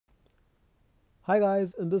Hi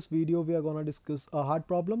guys, in this video we are going to discuss a hard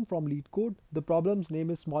problem from Leetcode. The problem's name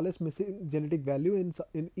is smallest missing genetic value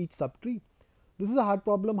in each subtree. This is a hard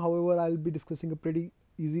problem, however I'll be discussing a pretty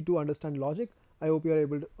easy to understand logic. I hope you are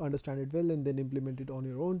able to understand it well and then implement it on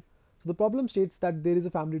your own. So the problem states that there is a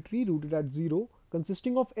family tree rooted at 0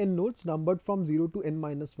 consisting of n nodes numbered from 0 to n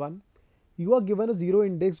minus 1. You are given a 0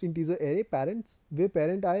 indexed integer array parents where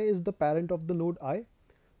parent I is the parent of the node I.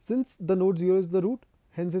 Since the node 0 is the root,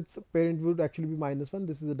 hence its parent would actually be minus 1.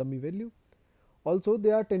 This is a dummy value. Also,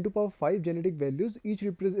 there are 10 to power 5 genetic values, each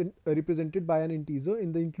represented by an integer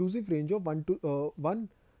in the inclusive range of 1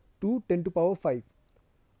 to 10 to power 5.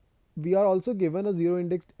 We are also given a 0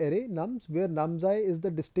 indexed array nums where nums I is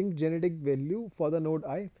the distinct genetic value for the node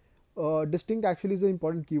I. Distinct actually is an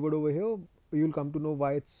important keyword over here. You'll come to know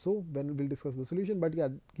why it's so when we'll discuss the solution, but yeah,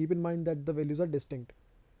 keep in mind that the values are distinct.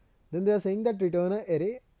 Then they are saying that return a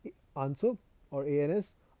array answer or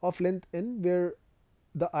ANS of length n where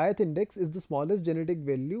the ith index is the smallest genetic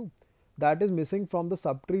value that is missing from the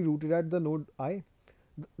subtree rooted at the node I.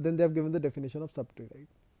 Then they have given the definition of subtree, right?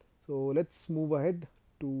 So let's move ahead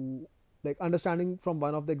to like understanding from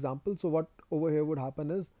one of the examples. So what over here would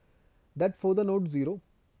happen is that for the node 0,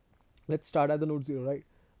 let's start at the node 0, right?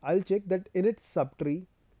 I'll check that in its subtree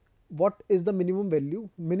what is the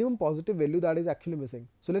minimum positive value that is actually missing.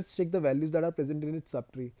 So let's check the values that are present in its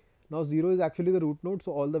subtree. Now 0 is actually the root node,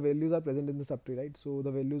 so all the values are present in the subtree, right? So the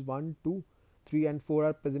values 1, 2, 3 and 4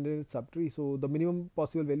 are present in its subtree. So the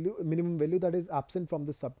minimum value that is absent from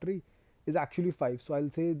the subtree is actually 5. So I'll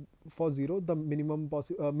say for 0 the minimum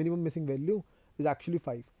missing value is actually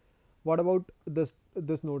 5. What about this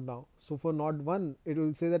node now? So for node 1 it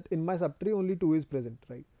will say that in my subtree only 2 is present,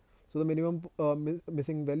 right? So the minimum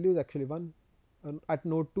missing value is actually 1. At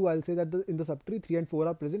node 2 I'll say that in the subtree 3 and 4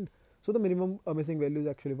 are present, so the minimum missing value is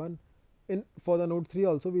actually 1. In for the node 3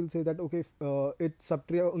 also we'll say that okay, its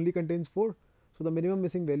subtree only contains 4, so the minimum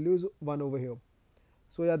missing value is 1 over here.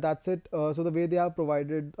 So yeah, that's it. So the way they are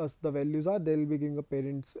provided us the values are, they'll be giving a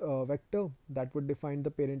parents vector that would define the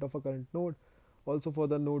parent of a current node. Also for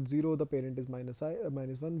the node 0 the parent is minus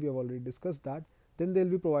 1, we have already discussed that. Then they'll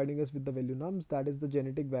be providing us with the value nums, that is the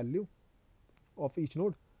genetic value of each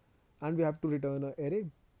node, and we have to return an array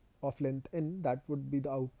of length n that would be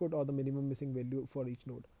the output or the minimum missing value for each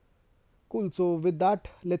node. Cool. So with that,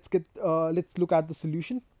 let's look at the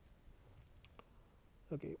solution.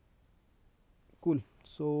 Okay, cool.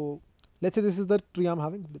 So let's say this is the tree I'm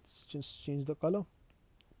having. Let's just change the color.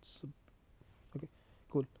 So, okay,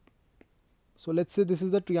 cool. So let's say this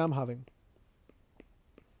is the tree I'm having.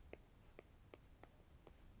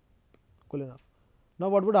 Cool enough. Now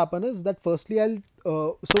what would happen is that firstly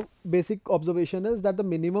so basic observation is that the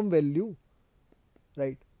minimum value,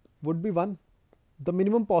 right, would be 1. The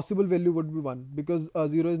minimum possible value would be 1 because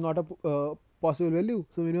 0 is not a possible value,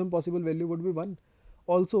 so minimum possible value would be 1.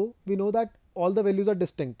 Also we know that all the values are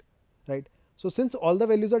distinct, right? So since all the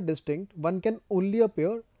values are distinct, one can only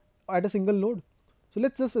appear at a single node. So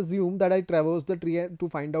let's just assume that I traverse the tree to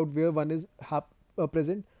find out where 1 is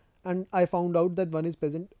present, and I found out that 1 is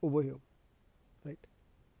present over here, right?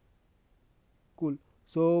 Cool.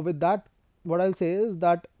 So with that, what I'll say is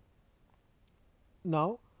that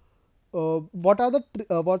now what are the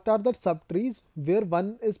subtrees where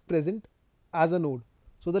 1 is present as a node?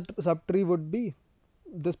 So the subtree would be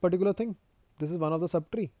this particular thing. This is one of the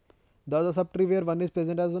subtree. The other subtree where 1 is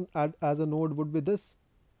present as a node would be this,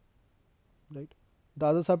 right? The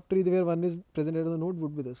other subtree where 1 is present as a node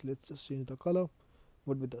would be this. Let's just change the color.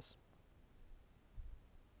 Would be this,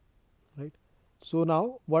 right? So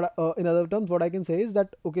now what in other terms what I can say is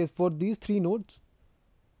that okay, for these three nodes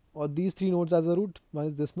or these three nodes as a root, one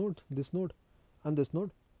is this node, and this node,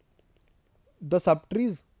 the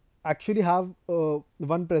subtrees actually have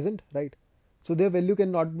 1 present, right? So their value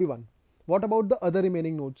cannot be 1. What about the other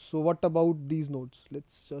remaining nodes? So what about these nodes?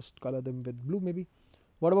 Let's just color them with blue maybe.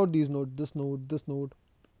 What about these nodes? This node, this node,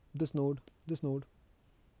 this node, this node,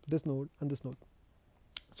 this node and this node.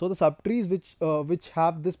 So the subtrees which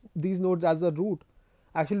have these nodes as a root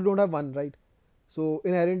actually don't have 1, right? So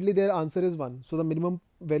inherently their answer is 1. So the minimum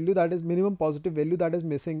positive value that is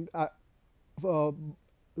missing uh,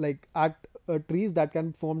 like at trees that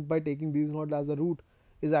can formed by taking these nodes as a root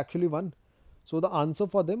is actually 1. So the answer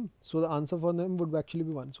for them would actually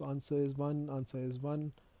be 1. So answer is 1, answer is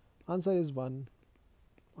 1, answer is 1,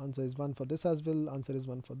 answer is 1 for this as well, answer is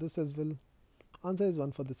 1 for this as well, answer is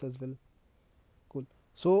 1 for this as well. Cool.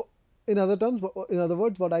 So in other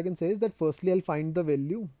words, what I can say is that firstly I'll find the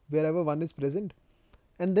value wherever 1 is present,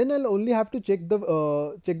 and then I'll only have to check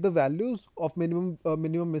the values of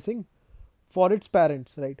minimum missing for its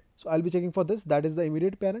parents, right? So I'll be checking for this, that is the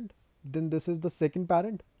immediate parent. then this is the second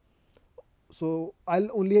parent. So I'll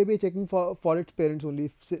only be checking for its parents only.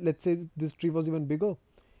 If let's say this tree was even bigger,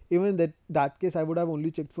 even in that case I would have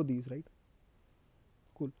only checked for these, right?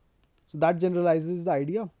 Cool. So that generalizes the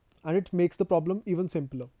idea and it makes the problem even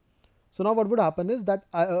simpler. So now what would happen is that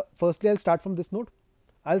firstly I'll start from this node.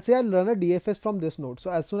 I'll say I'll run a DFS from this node.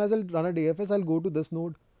 So as soon as I'll run a DFS, I'll go to this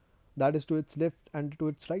node that is to its left and to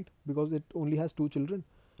its right because it only has two children.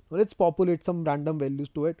 Now let's populate some random values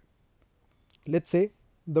to it. Let's say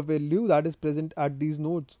the value that is present at these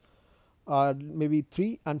nodes are maybe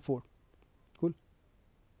 3 and 4. Cool.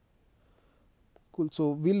 Cool. So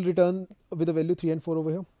we'll return with the value 3 and 4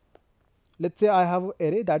 over here. Let's say I have an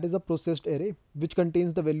array that is a processed array which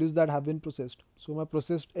contains the values that have been processed. So my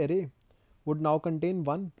processed array would now contain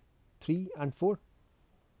 1, 3 and 4.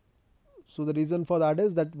 So the reason for that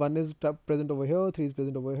is that 1 is present over here, 3 is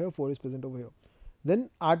present over here, 4 is present over here. Then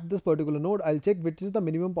at this particular node, I'll check which is the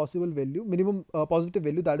minimum possible value, minimum positive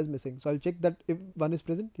value that is missing. So I'll check that if 1 is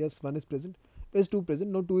present, yes 1 is present. Is 2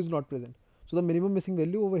 present? No, 2 is not present. So the minimum missing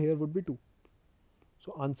value over here would be 2.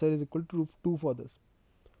 So answer is equal to 2 for this.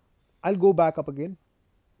 I'll go back up again.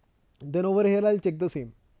 Then over here I'll check the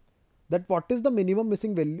same. That what is the minimum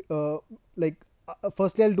missing value?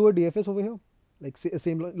 Firstly I'll do a DFS over here. Like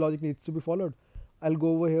same logic needs to be followed. I'll go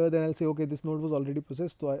over here, then I'll say okay, this node was already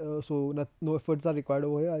processed, so no efforts are required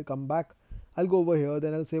over here. I'll come back, I'll go over here,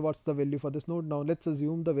 then I'll say what's the value for this node. Now let's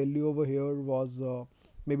assume the value over here was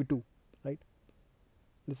maybe 2, right?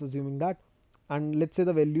 Let's assuming that, and let's say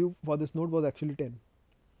the value for this node was actually 10.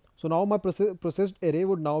 So now my processed array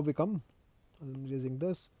would now become, I'm erasing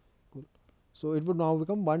this, cool. So it would now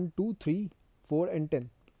become 1, 2, 3, 4 and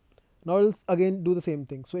 10. Now it'll again do the same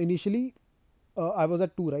thing. So initially I was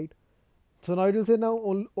at 2, right? So now it will say now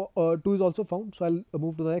 2 is also found. So I'll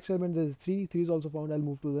move to the next element. There is 3. 3 is also found. I'll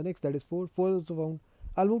move to the next. That is 4. 4 is also found.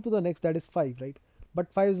 I'll move to the next. That is 5, right?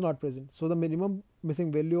 But 5 is not present. So the minimum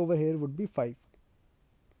missing value over here would be 5.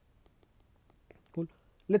 Cool.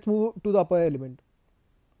 Let's move to the upper element.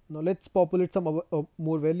 Now let's populate some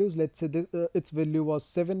more values. Let's say this, its value was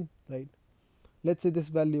 7, right? Let's say this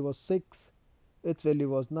value was 6. Its value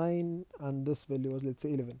was 9. And this value was, let's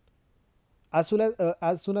say, 11. As soon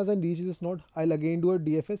as I reach this node, I'll again do a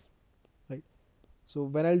DFS, right? So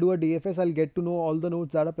when I'll do a DFS, I'll get to know all the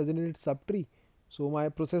nodes that are present in its subtree. So my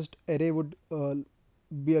processed array would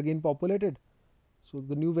be again populated. So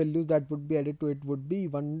the new values that would be added to it would be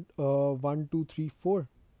 1, 2, 3, 4,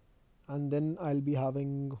 and then I'll be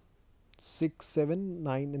having 6, 7,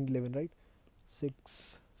 9, and 11, right?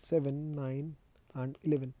 6, 7, 9, and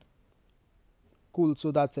 11. Cool.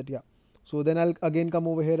 So that's it. Yeah. So then I'll again come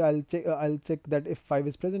over here. I'll check that if 5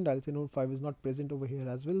 is present. I'll say no, 5 is not present over here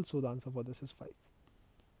as well. So the answer for this is 5.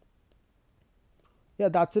 Yeah,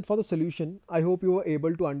 that's it for the solution. I hope you were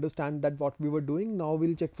able to understand that what we were doing. Now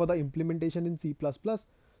we'll check for the implementation in C++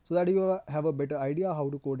 so that you have a better idea how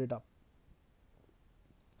to code it up.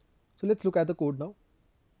 So let's look at the code now.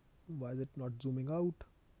 Why is it not zooming out?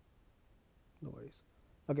 No worries.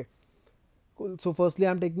 Okay. Cool. So firstly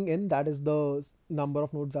I'm taking n, that is the number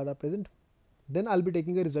of nodes that are present. Then I'll be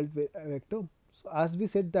taking a result vector. So as we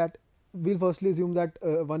said that we'll firstly assume that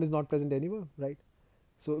 1 is not present anywhere, right?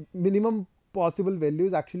 So minimum possible value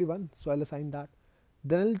is actually 1. So I'll assign that.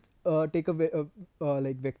 Then I'll take a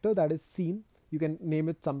like vector that is scene. You can name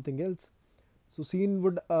it something else. So scene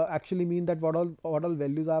would actually mean that what all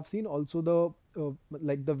values I have seen. Also the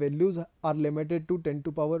like the values are limited to 10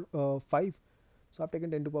 to power 5. So I've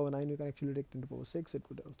taken 10 to power 9. You can actually take 10 to power 6. It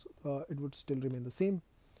would also it would still remain the same.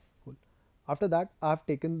 Cool. After that, I've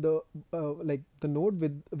taken the like the node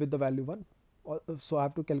with the value 1. So I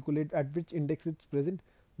have to calculate at which index it's present.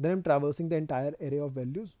 Then I'm traversing the entire array of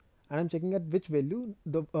values and I'm checking at which value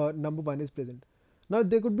the number 1 is present. Now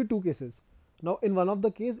there could be two cases. Now in one of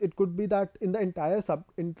the case it could be that in the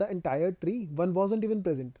entire tree 1 wasn't even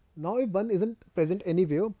present. Now if 1 isn't present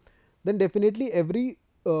anywhere, then definitely every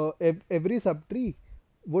subtree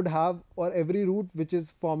would have, or every root which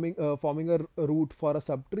is forming a root for a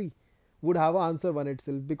subtree would have an answer 1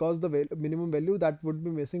 itself, because the minimum value that would be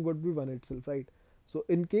missing would be 1 itself, right? So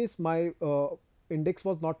in case my index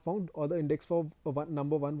was not found, or the index for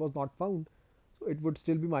number 1 was not found, so it would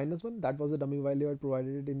still be -1. That was the dummy value I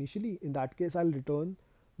provided it initially. In that case I'll return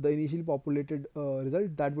the initially populated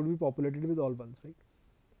result that would be populated with all ones, right?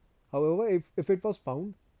 However, if it was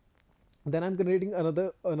found, then I'm creating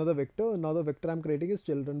another vector. Now the vector I'm creating is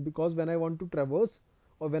children, because when I want to traverse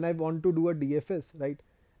or when I want to do a DFS, right,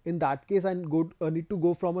 in that case I need to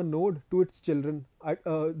go from a node to its children.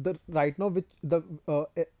 Right now which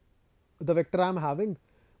the vector I'm having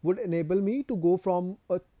would enable me to go from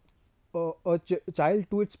child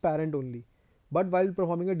to its parent only. But while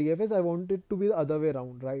performing a DFS, I want it to be the other way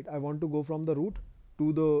around, right? I want to go from the root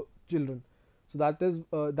to the children. So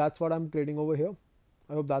that's what I'm creating over here.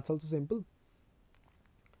 I hope that's also simple.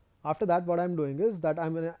 After that, what I'm doing is that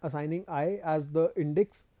I'm assigning I as the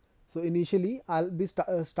index. So initially, I'll be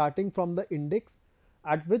starting from the index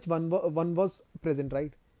at which one was present,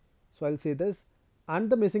 right? So I'll say this, and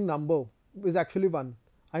the missing number is actually 1.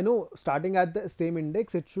 I know starting at the same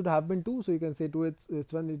index it should have been 2, so you can say 2,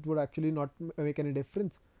 it's 1, it would actually not make any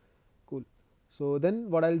difference. Cool. So then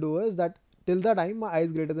what I'll do is that till the time my I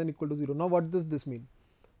is greater than equal to 0. Now what does this mean?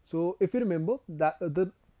 So if you remember that the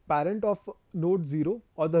parent of node 0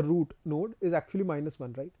 or the root node is actually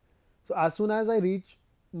 -1, right? So as soon as I reach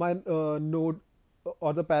my node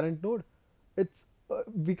or the parent node, it's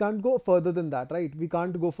we can't go further than that, right? We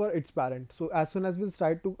can't go for its parent. So as soon as we'll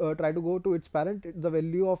try to go to its parent, the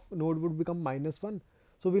value of node would become -1.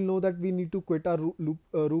 So we'll know that we need to quit our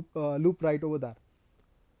loop right over there.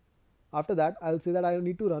 After that, I'll say that I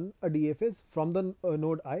need to run a DFS from the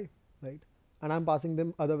node I, right? And I'm passing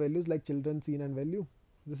them other values like children, scene, and value.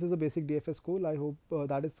 This is a basic DFS code. I hope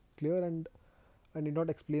that is clear, and I need not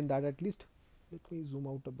explain that at least. Let me zoom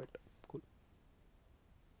out a bit. Cool.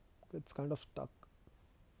 It's kind of stuck.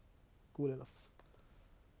 Cool enough.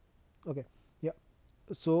 Okay. Yeah.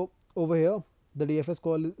 So over here, the DFS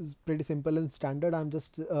call is pretty simple and standard. I'm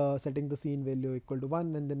just setting the scene value equal to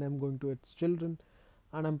 1, and then I'm going to its children,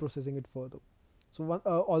 and I'm processing it further. So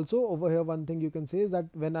also over here, one thing you can say is that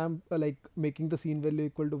when I'm like making the scene value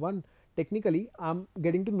equal to 1, technically I'm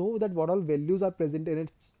getting to know that what all values are present in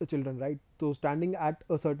its children, right? So standing at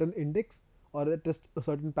a certain index or at just a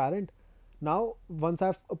certain parent, now once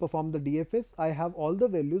I've performed the DFS, I have all the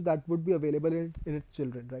values that would be available in its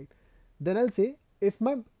children, right? Then I'll say if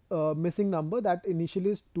my missing number that initially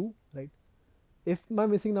is 2, right? If my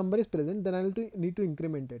missing number is present, then I'll need to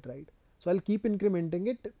increment it, right? So I'll keep incrementing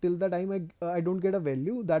it till the time I don't get a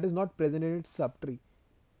value that is not present in its subtree.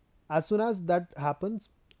 As soon as that happens,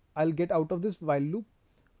 I'll get out of this while loop.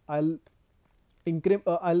 I'll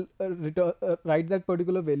write that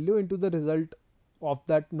particular value into the result of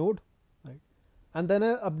that node, right? And then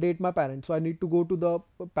I'll update my parent. So I need to go to the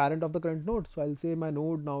parent of the current node. So I'll say my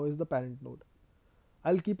node now is the parent node.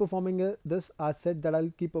 I'll keep performing this as said that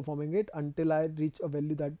I'll keep performing it until I reach a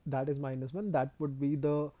value that is -1. That would be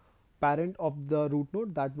the parent of the root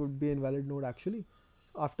node. That would be invalid node actually.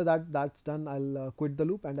 After that's done, I'll quit the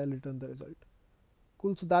loop and I'll return the result.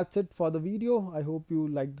 Cool. So that's it for the video. I hope you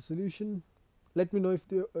liked the solution. Let me know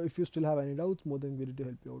if you still have any doubts. More than ready to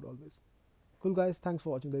help you out always. Cool guys. Thanks for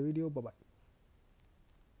watching the video. Bye bye.